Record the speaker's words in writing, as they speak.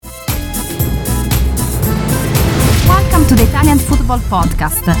Football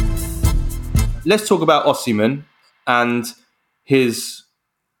Podcast. Let's talk about Osimhen and his,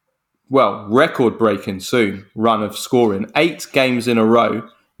 record-breaking soon run of scoring. 8 games in a row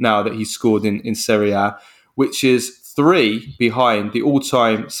now that he's scored in Serie A, which is 3 behind the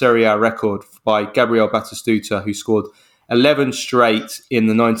all-time Serie A record by Gabriel Batistuta, who scored 11 straight in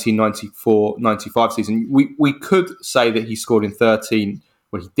the 1994-95 season. We could say that he scored in 13,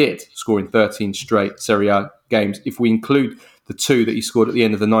 he did score in 13 straight Serie A games, if we include the 2 that he scored at the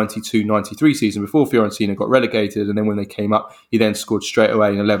end of the 92-93 season before Fiorentina got relegated, and then when they came up, he then scored straight away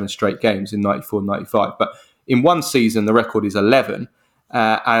in 11 straight games in 94-95. But in one season, the record is 11,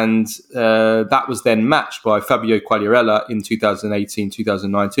 and that was then matched by Fabio Quagliarella in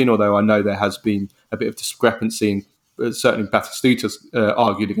 2018-2019, although I know there has been a bit of discrepancy, and certainly Batistuta's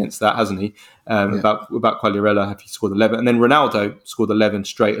argued against that, hasn't he, about Quagliarella, have he scored 11. And then Ronaldo scored 11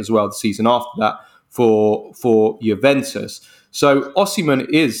 straight as well the season after that for Juventus. So Osimhen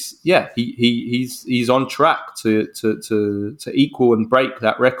is, he's on track to equal and break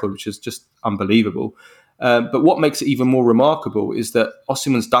that record, which is just unbelievable. But what makes it even more remarkable is that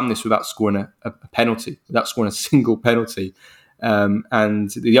Osimhen's done this without scoring a penalty, without scoring a single penalty. And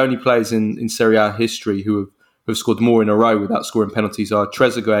the only players in Serie A history who have scored more in a row without scoring penalties are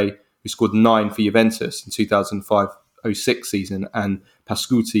Trezeguet, who scored 9 for Juventus in 2005-06 season, and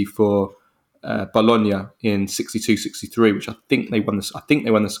Pascuti for Bologna in 62-63, which I think they won the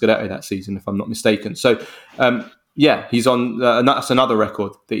Scudetto that season, if I'm not mistaken. So, he's on. That's another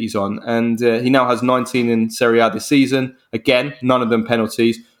record that he's on, and he now has 19 in Serie A this season. Again, none of them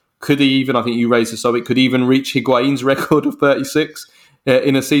penalties. Could he even? I think you raised the subject. Could he even reach Higuain's record of 36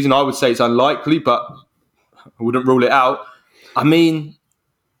 in a season? I would say it's unlikely, but I wouldn't rule it out. I mean,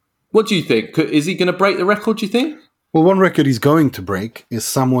 what do you think? Is he going to break the record? Do you think? Well, one record he's going to break is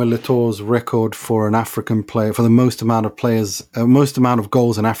Samuel Eto'o's record for an African player, for the most amount of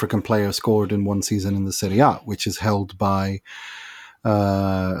goals an African player scored in one season in the Serie A, which is held by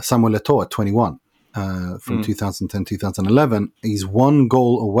Samuel Eto'o at 21 from 2010-2011. He's 1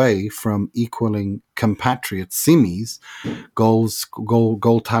 goal away from equaling compatriot Simi's goal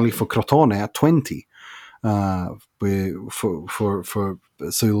tally for Crotone at 20.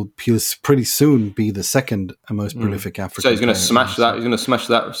 So he'll pretty soon be the second most prolific African. So he's going to smash that. He's going to smash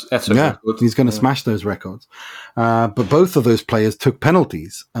that record. He's going to smash those records. But both of those players took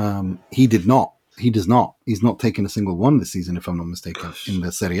penalties. He did not. He does not. He's not taken a single one this season, if I'm not mistaken, in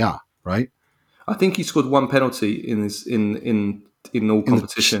the Serie A. Right? I think he scored 1 penalty in all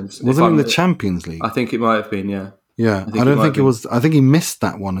competitions. Wasn't in the Champions League? I think it might have been. Yeah. Yeah, I don't think it was. I think he missed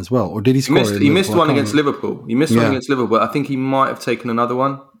that one as well, or did he score? He missed one against Liverpool. He missed one against Liverpool. I think he might have taken another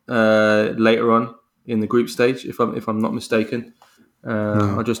one later on in the group stage, if I'm not mistaken.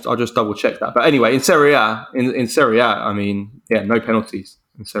 I'll just double check that. But anyway, in Serie A, I mean, no penalties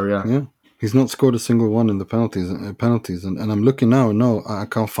in Serie A. Yeah, he's not scored a single one in the penalties, and I'm looking now. No, I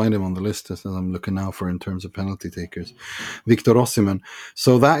can't find him on the list as I'm looking now for in terms of penalty takers. Victor Osimhen.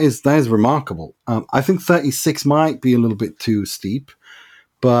 So that is remarkable. I think 36 might be a little bit too steep,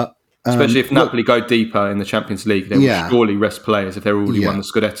 but especially if Napoli go deeper in the Champions League, they will surely rest players if they're already won the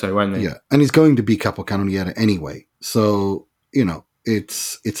Scudetto, won't they? Yeah, and he's going to be Capocannoniere anyway. So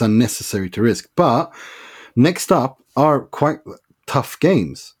it's unnecessary to risk. But next up are quite tough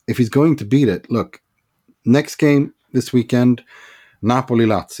games. If he's going to beat it, look, next game this weekend,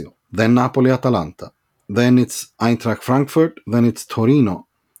 Napoli-Lazio, then Napoli-Atalanta, then it's Eintracht Frankfurt, then it's Torino,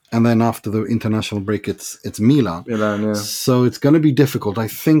 and then after the international break, it's Milan. So it's going to be difficult. I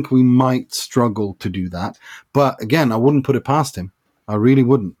think we might struggle to do that. But again, I wouldn't put it past him. I really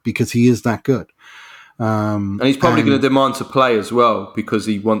wouldn't, because he is that good. And he's probably going to demand to play as well, because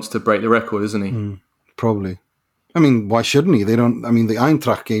he wants to break the record, isn't he? Probably. I mean, why shouldn't he? The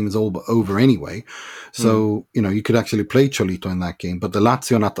Eintracht game is all but over anyway. So, you could actually play Cholito in that game. But the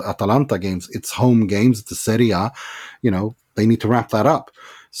Lazio and Atalanta games, it's home games, it's a Serie A, they need to wrap that up.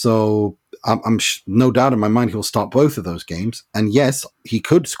 So I'm no doubt in my mind he'll start both of those games. And yes, he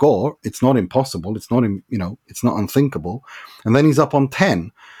could score. It's not impossible. It's not, it's not unthinkable. And then he's up on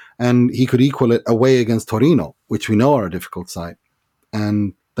 10, and he could equal it away against Torino, which we know are a difficult side.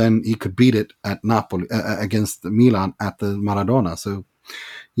 And then he could beat it at Napoli against Milan at the Maradona. So,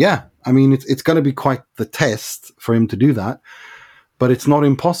 I mean, it's going to be quite the test for him to do that, but it's not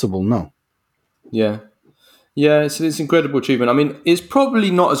impossible. No. Yeah, it's an incredible achievement. I mean, it's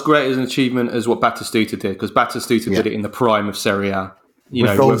probably not as great as an achievement as what Batistuta did, because Batistuta did it in the prime of Serie A.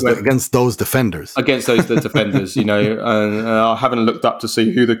 Against those defenders. Against those defenders, and I haven't looked up to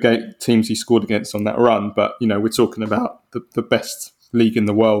see who the teams he scored against on that run, but, we're talking about the best league in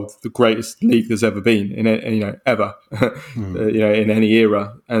the world, the greatest league there's ever been ever, in any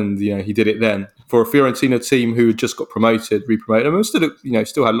era. And he did it then for a Fiorentina team who had just got repromoted. I mean,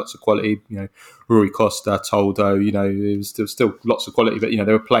 still had lots of quality. Rui Costa, Toldo. It was still lots of quality, but they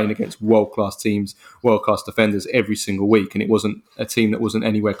were playing against world class teams, world class defenders every single week, and it wasn't a team that wasn't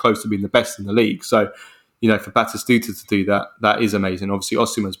anywhere close to being the best in the league. So, for Batistuta to do that, that is amazing. Obviously,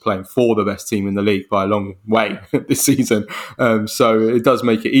 Osimhen's playing for the best team in the league by a long way this season. So it does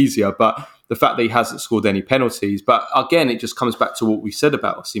make it easier. But the fact that he hasn't scored any penalties. But again, it just comes back to what we said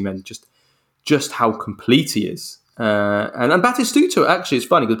about Osimhen, just how complete he is. And Batistuta, actually, it's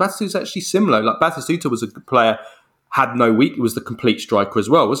funny because Batistuta is actually similar. Like, Batistuta was a player, had no weak. He was the complete striker as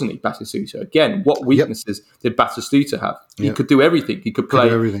well, wasn't he, Batistuta? Again, what weaknesses did Batistuta have? He could do everything. He could play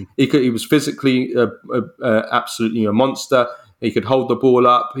everything. He was physically absolutely a monster. He could hold the ball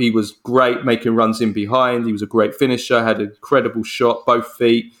up. He was great making runs in behind. He was a great finisher. Had an incredible shot, both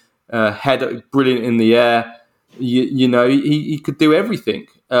feet, head brilliant in the air. He could do everything.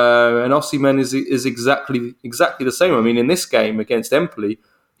 And Osimhen is exactly the same. I mean, in this game against Empoli,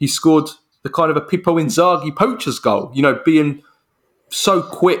 he scored the kind of a Pippo Inzaghi poacher's goal, being so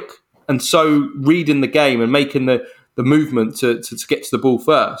quick and so reading the game and making the movement to get to the ball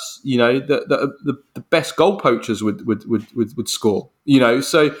first. The best goal poachers would score.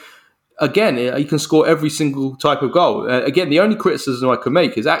 So again, he can score every single type of goal. Again, the only criticism I can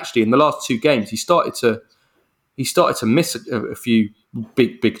make is actually in the last two games he started to miss a few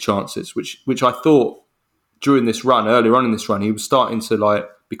big chances, which I thought during this run, earlier on in this run, he was starting to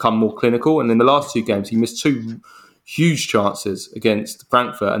become more clinical. And in the last two games, he missed two huge chances against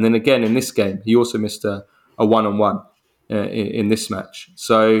Frankfurt. And then again in this game, he also missed a one-on-one in this match.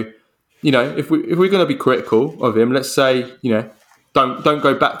 So, if we're going to be critical of him, let's say, don't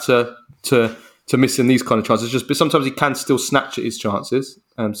go back to missing these kind of chances. But sometimes he can still snatch at his chances.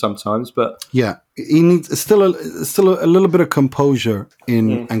 Sometimes, but yeah, he needs still a little bit of composure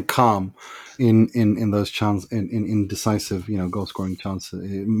and calm in those chances, in decisive, goal scoring chances,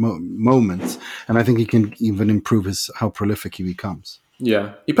 moments, and I think he can even improve how prolific he becomes.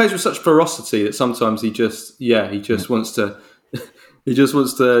 Yeah, he plays with such ferocity that sometimes he just wants to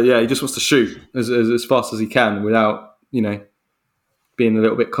shoot as fast as he can without being a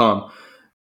little bit calm.